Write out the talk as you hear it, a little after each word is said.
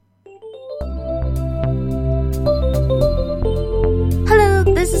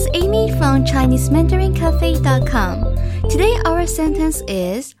on ChineseMandarinCafe.com. Today our sentence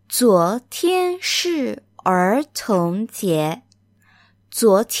is 昨天是儿童节。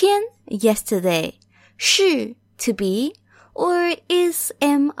昨天 yesterday, 是 to be or is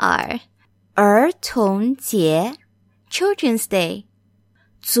MR. 儿童节 Children's Day.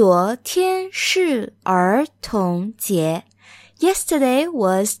 昨天是儿童节。Yesterday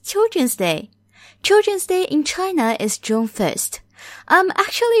was Children's Day. Children's Day in China is June 1st. I'm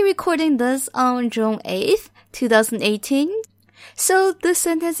actually recording this on June 8th, 2018. So this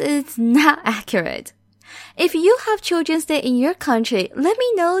sentence is not accurate. If you have Children's Day in your country, let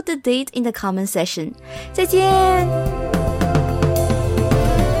me know the date in the comment section. 再见。